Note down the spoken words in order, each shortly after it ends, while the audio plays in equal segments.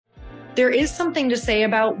there is something to say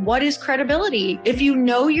about what is credibility. If you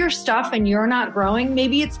know your stuff and you're not growing,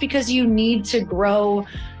 maybe it's because you need to grow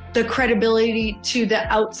the credibility to the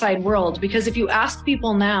outside world. Because if you ask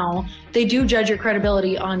people now, they do judge your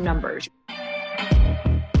credibility on numbers.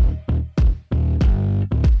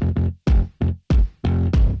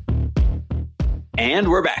 And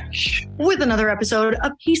we're back with another episode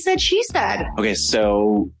of He Said, She Said. Okay,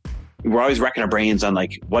 so we're always racking our brains on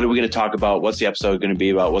like, what are we going to talk about? What's the episode going to be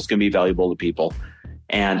about? What's going to be valuable to people?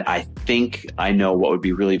 And I think I know what would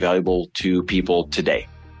be really valuable to people today.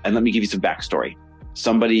 And let me give you some backstory.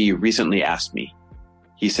 Somebody recently asked me,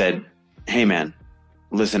 he said, hey man,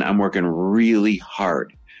 listen, I'm working really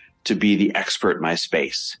hard to be the expert in my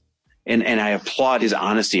space. And I applaud his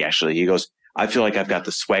honesty, actually. He goes, I feel like I've got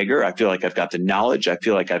the swagger. I feel like I've got the knowledge. I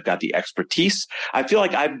feel like I've got the expertise. I feel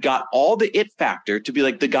like I've got all the it factor to be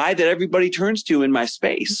like the guy that everybody turns to in my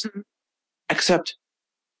space. Mm-hmm. Except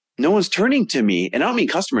no one's turning to me. And I don't mean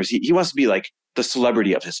customers. He wants to be like the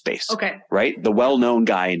celebrity of his space. Okay. Right? The well-known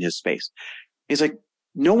guy in his space. He's like,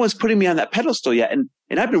 no one's putting me on that pedestal yet. And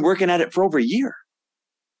I've been working at it for over a year.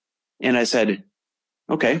 And I said,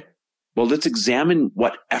 okay, well, let's examine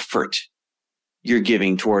what effort you're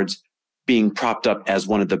giving towards being propped up as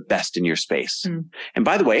one of the best in your space. Mm. And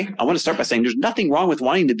by the way, I want to start by saying there's nothing wrong with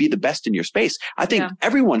wanting to be the best in your space. I think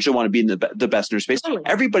everyone should want to be in the best in their space. Totally.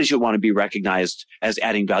 Everybody should want to be recognized as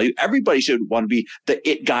adding value. Everybody should want to be the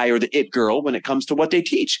it guy or the it girl when it comes to what they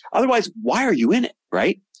teach. Otherwise, why are you in it,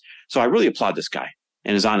 right? So I really applaud this guy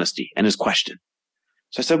and his honesty and his question.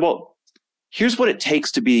 So I said, well, here's what it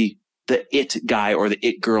takes to be the it guy or the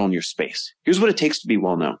it girl in your space. Here's what it takes to be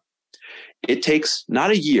well known. It takes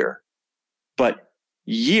not a year, but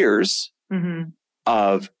years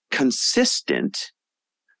of consistent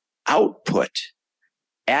output,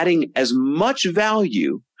 adding as much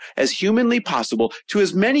value as humanly possible to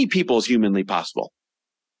as many people as humanly possible.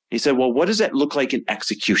 He said, well, what does that look like in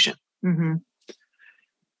execution? Mm-hmm.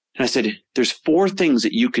 And I said, there's 4 things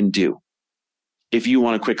that you can do if you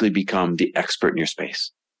want to quickly become the expert in your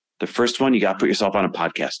space. The first one, you got to put yourself on a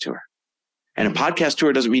podcast tour. And a podcast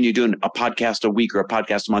tour doesn't mean you're doing a podcast a week or a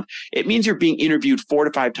podcast a month. It means you're being interviewed 4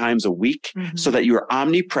 to 5 times a week so that you're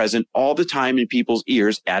omnipresent all the time in people's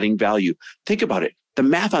ears, adding value. Think about it. The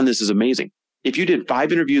math on this is amazing. If you did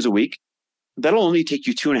 5 interviews a week, that'll only take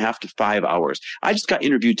you 2.5 to 5 hours. I just got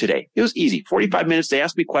interviewed today. It was easy. 45 minutes. They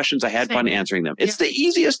asked me questions. I had fun answering them. It's the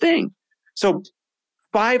easiest thing. So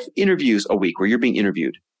 5 interviews a week where you're being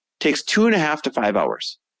interviewed takes 2.5 to 5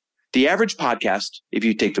 hours. The average podcast, if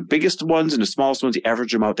you take the biggest ones and the smallest ones, you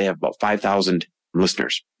average them out, they have about 5,000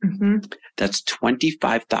 listeners. Mm-hmm. That's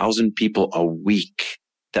 25,000 people a week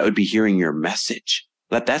that would be hearing your message.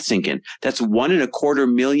 Let that sink in. That's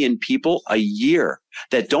 1.25 million people a year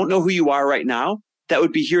that don't know who you are right now that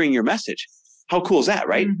would be hearing your message. How cool is that,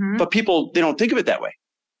 right? Mm-hmm. But people, they don't think of it that way.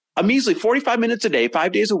 A measly 45 minutes a day,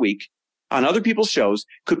 5 days a week on other people's shows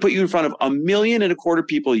could put you in front of 1.25 million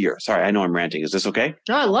people a year. Sorry, I know I'm ranting. Is this okay?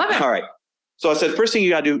 No, I love it. All right. So I said, first thing you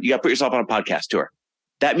got to do, you got to put yourself on a podcast tour.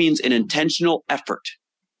 That means an intentional effort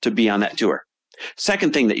to be on that tour.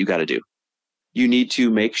 Second thing that you got to do, you need to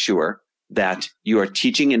make sure that you are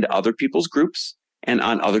teaching into other people's groups and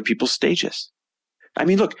on other people's stages. I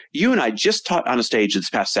mean, look, you and I just taught on a stage this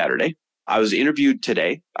past Saturday. I was interviewed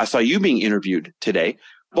today. I saw you being interviewed today.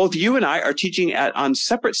 Both you and I are teaching on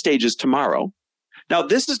separate stages tomorrow. Now,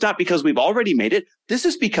 this is not because we've already made it. This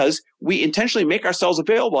is because we intentionally make ourselves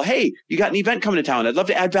available. Hey, you got an event coming to town. I'd love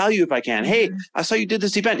to add value if I can. Hey, I saw you did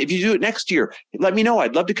this event. If you do it next year, let me know.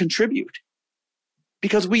 I'd love to contribute.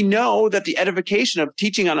 Because we know that the edification of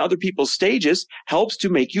teaching on other people's stages helps to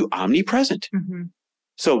make you omnipresent. Mm-hmm.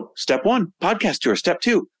 So step 1, podcast tour. Step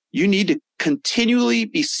 2, you need to continually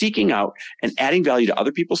be seeking out and adding value to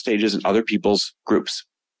other people's stages and other people's groups.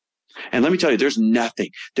 And let me tell you, there's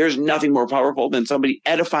nothing more powerful than somebody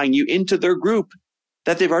edifying you into their group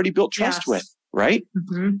that they've already built trust with, right?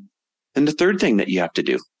 Mm-hmm. And the third thing that you have to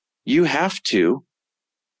do, you have to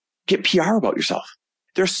get PR about yourself.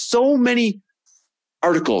 There's so many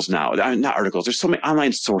articles now, not articles, there's so many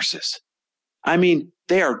online sources. I mean,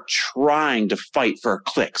 they are trying to fight for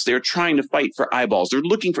clicks. They're trying to fight for eyeballs. They're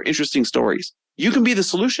looking for interesting stories. You can be the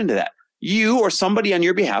solution to that. You or somebody on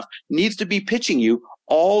your behalf needs to be pitching you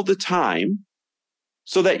all the time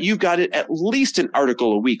so that you've got it at least an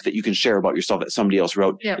article a week that you can share about yourself that somebody else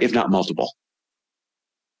wrote, if not multiple.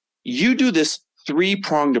 You do this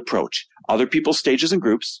 3-pronged approach: other people's stages and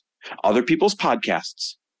groups, other people's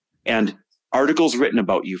podcasts, and articles written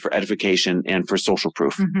about you for edification and for social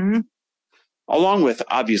proof. Mm-hmm. Along with,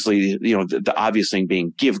 obviously, the obvious thing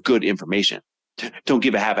being give good information. Don't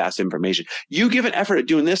give a half-ass information. You give an effort at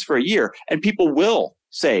doing this for a year and people will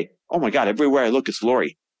say, oh my God, everywhere I look, it's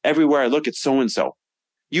Lori. Everywhere I look, it's so-and-so.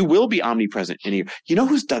 You will be omnipresent in a year. You know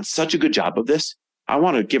who's done such a good job of this? I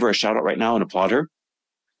want to give her a shout out right now and applaud her.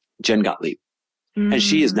 Jen Gottlieb. And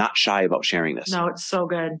she is not shy about sharing this. No, it's so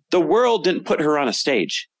good. The world didn't put her on a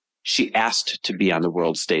stage. She asked to be on the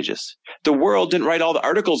world stages. The world didn't write all the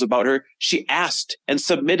articles about her. She asked and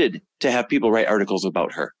submitted to have people write articles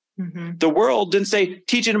about her. Mm-hmm. The world didn't say,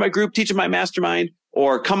 teach it in my group, teach it in my mastermind,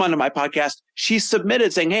 or come onto my podcast. She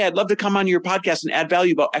submitted saying, hey, I'd love to come on your podcast and add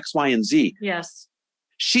value about X, Y, and Z. Yes.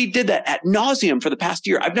 She did that ad nauseum for the past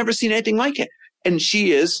year. I've never seen anything like it. And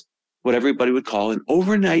she is what everybody would call an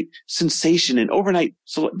overnight sensation, an overnight.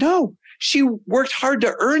 No, she worked hard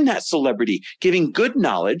to earn that celebrity, giving good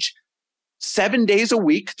knowledge 7 days a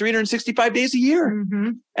week, 365 days a year. Mm-hmm.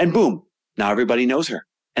 And boom, now everybody knows her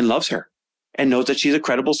and loves her and knows that she's a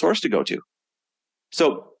credible source to go to.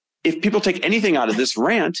 So if people take anything out of this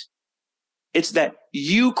rant, it's that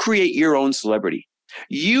you create your own celebrity.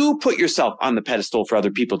 You put yourself on the pedestal for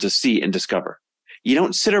other people to see and discover. You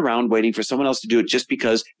don't sit around waiting for someone else to do it just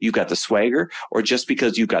because you've got the swagger or just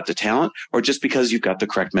because you've got the talent or just because you've got the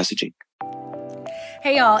correct messaging.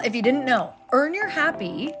 Hey y'all, if you didn't know, Earn Your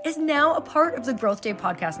Happy is now a part of the Growth Day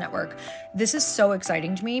Podcast Network. This is so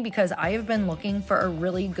exciting to me because I have been looking for a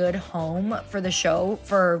really good home for the show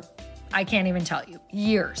for I can't even tell you,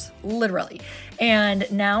 years, literally.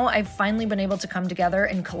 And now I've finally been able to come together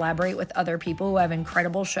and collaborate with other people who have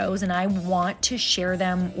incredible shows, and I want to share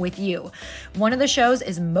them with you. One of the shows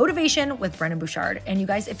is Motivation with Brendon Burchard. And you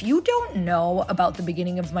guys, if you don't know about the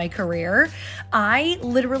beginning of my career, I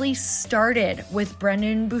literally started with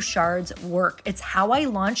Brendon Burchard's work. It's how I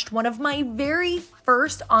launched one of my very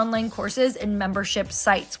first online courses and membership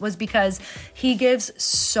sites, was because he gives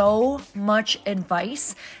so much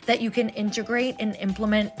advice that you can integrate and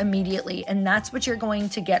implement immediately. And that's what you're going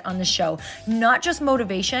to get on the show. Not just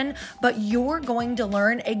motivation, but you're going to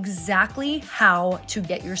learn exactly how to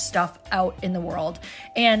get your stuff out in the world.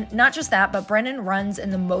 And not just that, but Brendon runs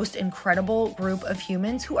in the most incredible group of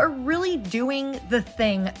humans who are really doing the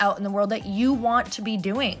thing out in the world that you want to be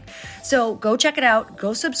doing. So go check it out.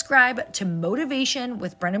 Go subscribe to Motivation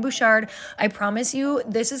with Brendon Burchard. I promise you,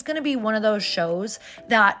 this is going to be one of those shows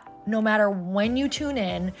that no matter when you tune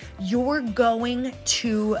in, you're going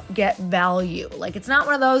to get value. Like, it's not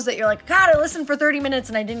one of those that you're like, God, I listened for 30 minutes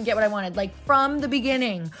and I didn't get what I wanted. Like, from the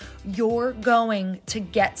beginning, you're going to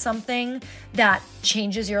get something that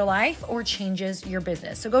changes your life or changes your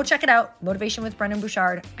business. So go check it out. Motivation with Brendon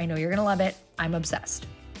Burchard. I know you're going to love it. I'm obsessed.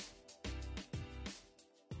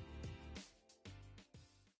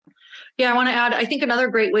 Yeah, I want to add, I think another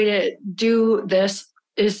great way to do this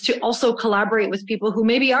is to also collaborate with people who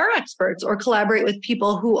maybe are experts, or collaborate with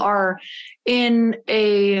people who are in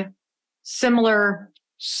a similar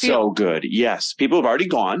field. So good. Yes. People have already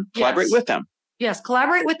gone. Collaborate with them. Yes.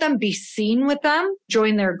 Collaborate with them, be seen with them,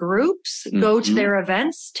 join their groups, go to their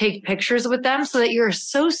events, take pictures with them so that you're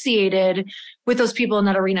associated with those people in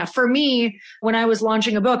that arena. For me, when I was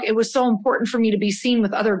launching a book, it was so important for me to be seen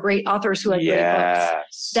with other great authors who had great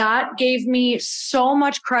books. That gave me so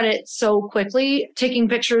much credit so quickly. Taking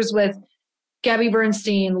pictures with Gabby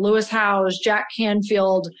Bernstein, Lewis Howes, Jack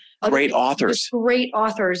Canfield. Great authors. Great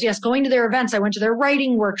authors. Yes. Going to their events. I went to their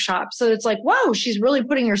writing workshops. So it's like, whoa, she's really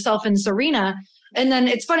putting herself in this arena. And then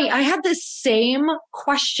it's funny. I had this same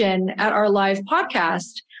question at our live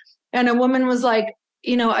podcast, and a woman was like,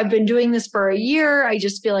 you know, I've been doing this for a year. I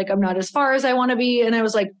just feel like I'm not as far as I want to be. And I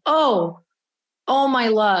was like, oh, my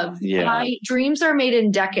love. Yeah. My dreams are made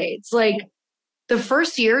in decades. Like, the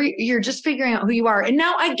first year, you're just figuring out who you are. And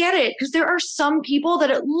now I get it, because there are some people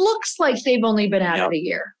that it looks like they've only been at it a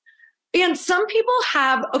year. And some people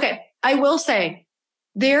have, okay, I will say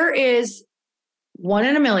there is 1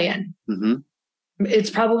 in a million. Mm-hmm. It's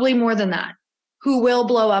probably more than that, who will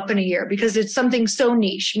blow up in a year because it's something so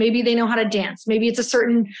niche. Maybe they know how to dance. Maybe it's a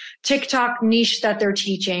certain TikTok niche that they're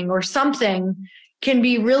teaching, or something can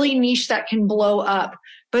be really niche that can blow up.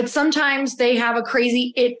 But sometimes they have a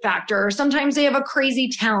crazy it factor, or sometimes they have a crazy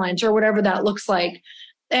talent, or whatever that looks like.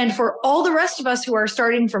 And for all the rest of us who are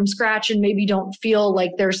starting from scratch and maybe don't feel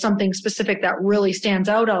like there's something specific that really stands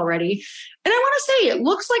out already. And I want to say, it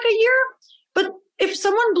looks like a year, but if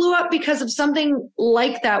someone blew up because of something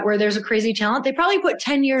like that, where there's a crazy talent, they probably put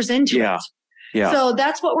 10 years into it. Yeah. So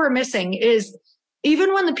that's what we're missing, is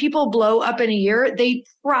even when the people blow up in a year, they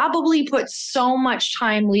probably put so much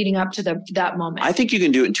time leading up to that moment. I think you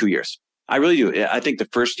can do it in 2 years. I really do. I think the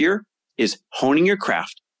first year is honing your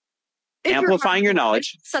craft, amplifying your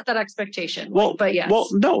knowledge. Set that expectation. Well, but yes. Well,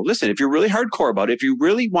 no, listen, if you're really hardcore about it, if you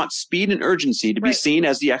really want speed and urgency to be seen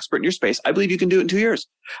as the expert in your space, I believe you can do it in 2 years.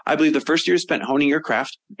 I believe the first year is spent honing your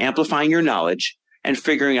craft, amplifying your knowledge, and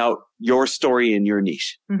figuring out your story in your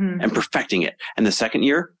niche and perfecting it. And the second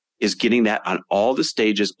year is getting that on all the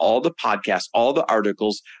stages, all the podcasts, all the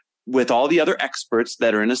articles, with all the other experts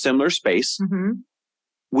that are in a similar space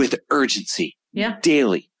with urgency,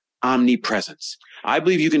 daily omnipresence. I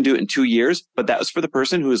believe you can do it in 2 years, but that was for the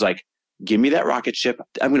person who is like, give me that rocket ship.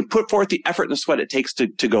 I'm going to put forth the effort and the sweat it takes to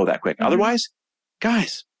go that quick. Otherwise,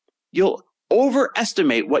 guys, you'll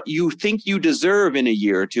overestimate what you think you deserve in a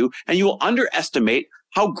year or two, and you will underestimate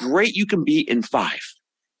how great you can be in 5.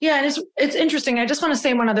 Yeah, and it's interesting. I just want to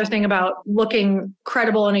say one other thing about looking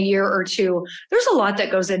credible in a year or two. There's a lot that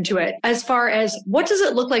goes into it as far as what does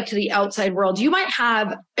it look like to the outside world? You might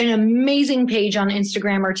have an amazing page on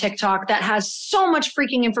Instagram or TikTok that has so much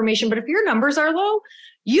freaking information, but if your numbers are low,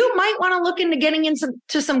 you might want to look into getting into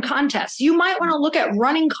some contests. You might want to look at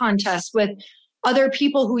running contests with other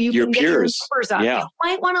people who you can get your numbers up. You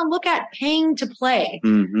might want to look at paying to play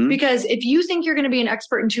because if you think you're going to be an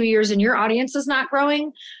expert in 2 years and your audience is not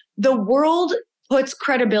growing, the world puts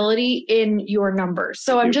credibility in your numbers.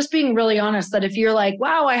 So I'm just being really honest that if you're like,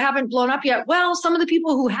 wow, I haven't blown up yet. Well, some of the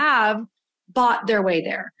people who have bought their way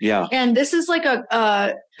there. Yeah. And this is like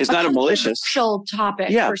it's not a malicious topic.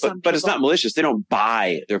 Yeah, for some but it's not malicious. They don't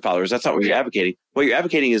buy their followers. That's not what you're advocating. What you're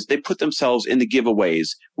advocating is they put themselves in the giveaways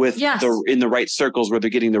with in the right circles where they're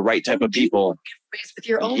getting the right type of people. With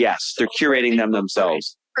your own they're curating them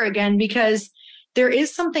themselves. Again, because there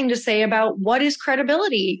is something to say about what is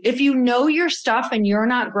credibility. If you know your stuff and you're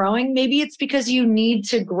not growing, maybe it's because you need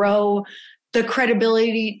to grow the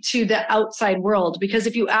credibility to the outside world. Because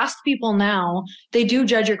if you ask people now, they do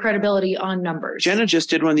judge your credibility on numbers. Jenna just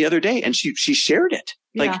did one the other day and she shared it.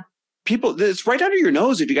 Like people, it's right under your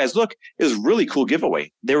nose. If you guys look, it was a really cool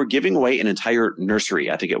giveaway. They were giving away an entire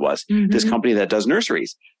nursery. I think it was this company that does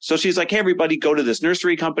nurseries. So she's like, hey, everybody, go to this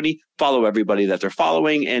nursery company, follow everybody that they're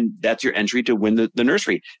following. And that's your entry to win the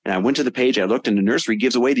nursery. And I went to the page, I looked, and the nursery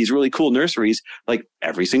gives away these really cool nurseries like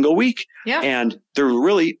every single week. Yeah. And they're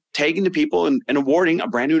really tagging the people and awarding a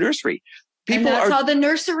brand new nursery. And that's how the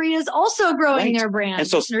nursery is also growing their brand. And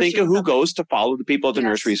so think of who goes to follow the people that the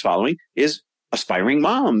nursery is following is aspiring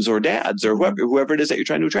moms or dads or whoever it is that you're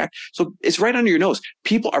trying to attract. So it's right under your nose.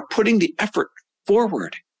 People are putting the effort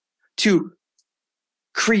forward to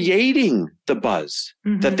creating the buzz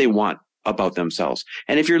that they want about themselves.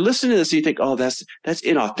 And if you're listening to this and you think, oh, that's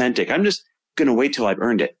inauthentic, I'm just going to wait till I've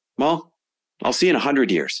earned it. Well, I'll see you in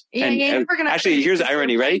 100 years. And actually, here's the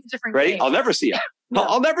irony. Ready? I'll never see you. No.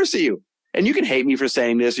 I'll never see you. And you can hate me for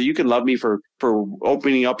saying this, or you can love me for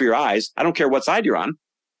opening up your eyes. I don't care what side you're on.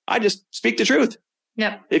 I just speak the truth.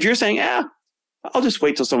 Yep. If you're saying, I'll just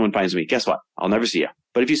wait till someone finds me. Guess what? I'll never see you.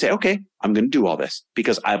 But if you say, okay, I'm going to do all this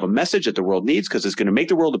because I have a message that the world needs because it's going to make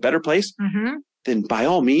the world a better place, then by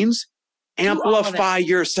all means, amplify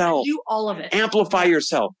yourself. Do all of it. Amplify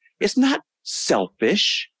yourself. It's not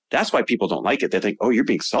selfish. That's why people don't like it. They think, oh, you're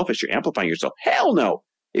being selfish. You're amplifying yourself. Hell no.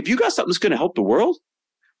 If you got something that's going to help the world,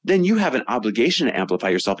 then you have an obligation to amplify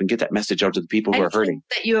yourself and get that message out to the people who are hurting.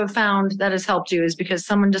 That you have found that has helped you is because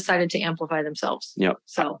someone decided to amplify themselves. Yeah.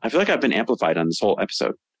 So I feel like I've been amplified on this whole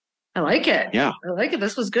episode. I like it. Yeah. I like it.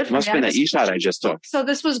 This was good. It must have been that e-shot I just took. So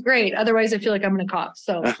this was great. Otherwise, I feel like I'm going to cough.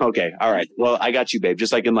 So okay. All right. Well, I got you, babe,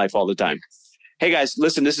 just like in life all the time. Hey guys,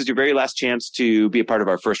 listen, this is your very last chance to be a part of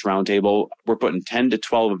our first roundtable. We're putting 10 to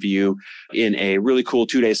 12 of you in a really cool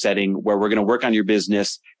 2-day setting where we're going to work on your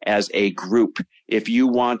business as a group. If you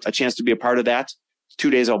want a chance to be a part of that, 2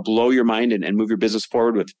 days, I'll blow your mind and move your business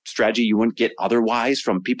forward with strategy you wouldn't get otherwise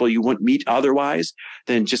from people you wouldn't meet otherwise.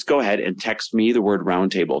 Then just go ahead and text me the word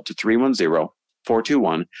roundtable to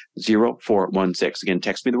 310-421-0416. Again,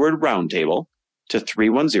 text me the word roundtable to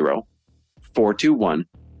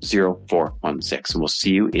 310-421-0416, and we'll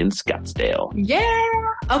see you in Scottsdale. Yeah.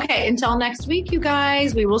 Okay. Until next week, you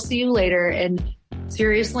guys, we will see you later. And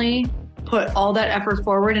seriously, put all that effort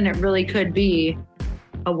forward, and it really could be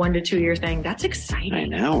a 1 to 2 year thing. That's exciting. I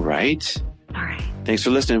know, right? All right. Thanks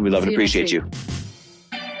for listening. We love and appreciate you.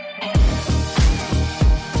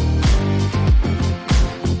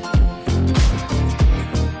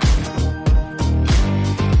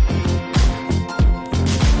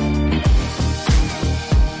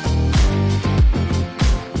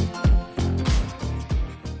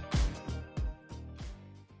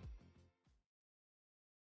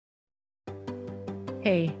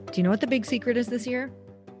 Hey, do you know what the big secret is this year?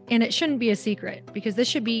 And it shouldn't be a secret because this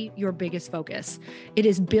should be your biggest focus. It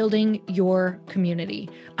is building your community.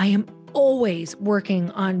 I am always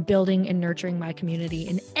working on building and nurturing my community,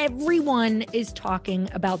 and everyone is talking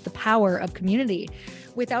about the power of community.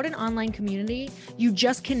 Without an online community, you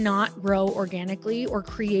just cannot grow organically or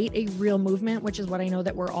create a real movement, which is what I know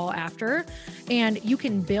that we're all after. And you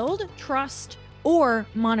can build trust or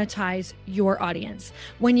monetize your audience.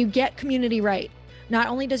 When you get community right, not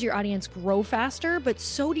only does your audience grow faster, but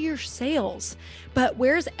so do your sales. But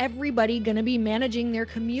where's everybody going to be managing their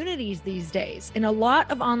communities these days? And a lot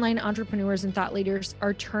of online entrepreneurs and thought leaders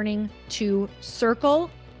are turning to Circle.so.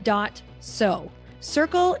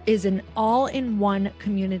 Circle is an all-in-one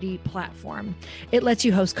community platform. It lets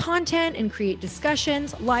you host content and create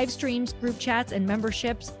discussions, live streams, group chats, and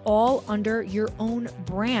memberships all under your own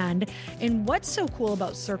brand. And what's so cool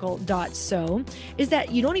about Circle.so is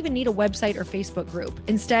that you don't even need a website or Facebook group.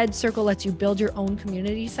 Instead, Circle lets you build your own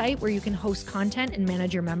community site where you can host content and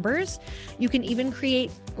manage your members. You can even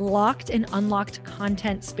create locked and unlocked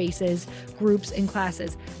content spaces, groups, and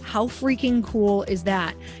classes. How freaking cool is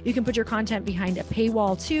that? You can put your content behind a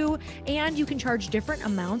paywall too, and you can charge different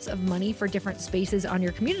amounts of money for different spaces on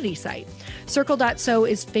your community site. Circle.so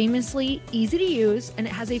is famously easy to use, and it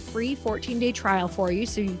has a free 14-day trial for you,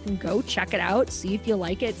 so you can go check it out, see if you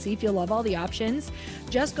like it, see if you love all the options.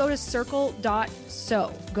 Just go to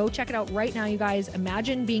Circle.so. Go check it out right now, you guys.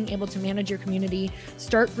 Imagine being able to manage your community,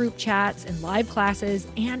 start group chats and live classes,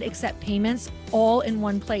 and accept payments all in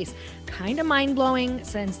one place. Kind of mind-blowing,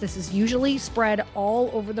 since this is usually spread all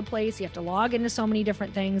over the place. You have to log into so many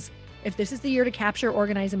different things. If this is the year to capture,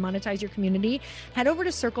 organize, and monetize your community, head over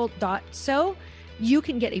to Circle.so. You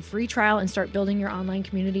can get a free trial and start building your online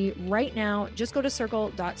community right now. Just go to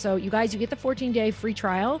Circle.so. You guys, you get the 14-day free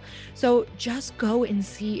trial. So just go and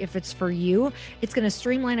see if it's for you. It's going to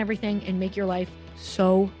streamline everything and make your life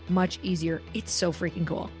so much easier. It's so freaking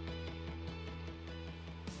cool.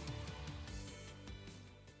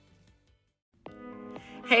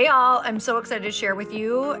 Hey y'all, I'm so excited to share with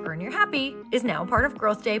you, Earn Your Happy is now part of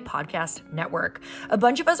Growth Day Podcast Network. A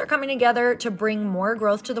bunch of us are coming together to bring more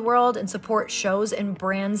growth to the world and support shows and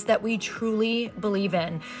brands that we truly believe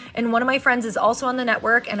in. And one of my friends is also on the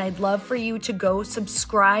network, and I'd love for you to go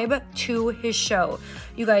subscribe to his show.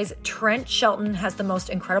 You guys, Trent Shelton has the most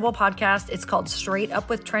incredible podcast. It's called Straight Up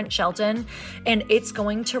with Trent Shelton, and it's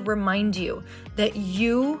going to remind you that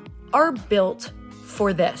you are built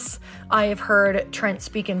for this. I have heard Trent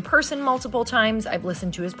speak in person multiple times. I've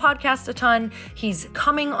listened to his podcast a ton. He's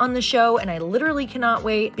coming on the show, and I literally cannot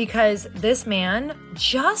wait because this man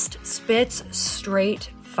just spits straight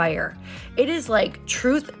fire. It is like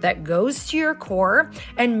truth that goes to your core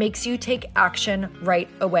and makes you take action right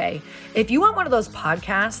away. If you want one of those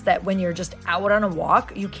podcasts that when you're just out on a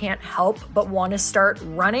walk, you can't help but want to start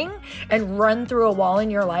running and run through a wall in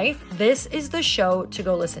your life, this is the show to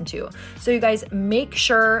go listen to. So you guys, make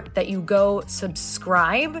sure that you go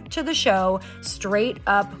subscribe to the show, Straight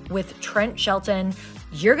Up with Trent Shelton.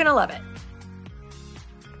 You're going to love it.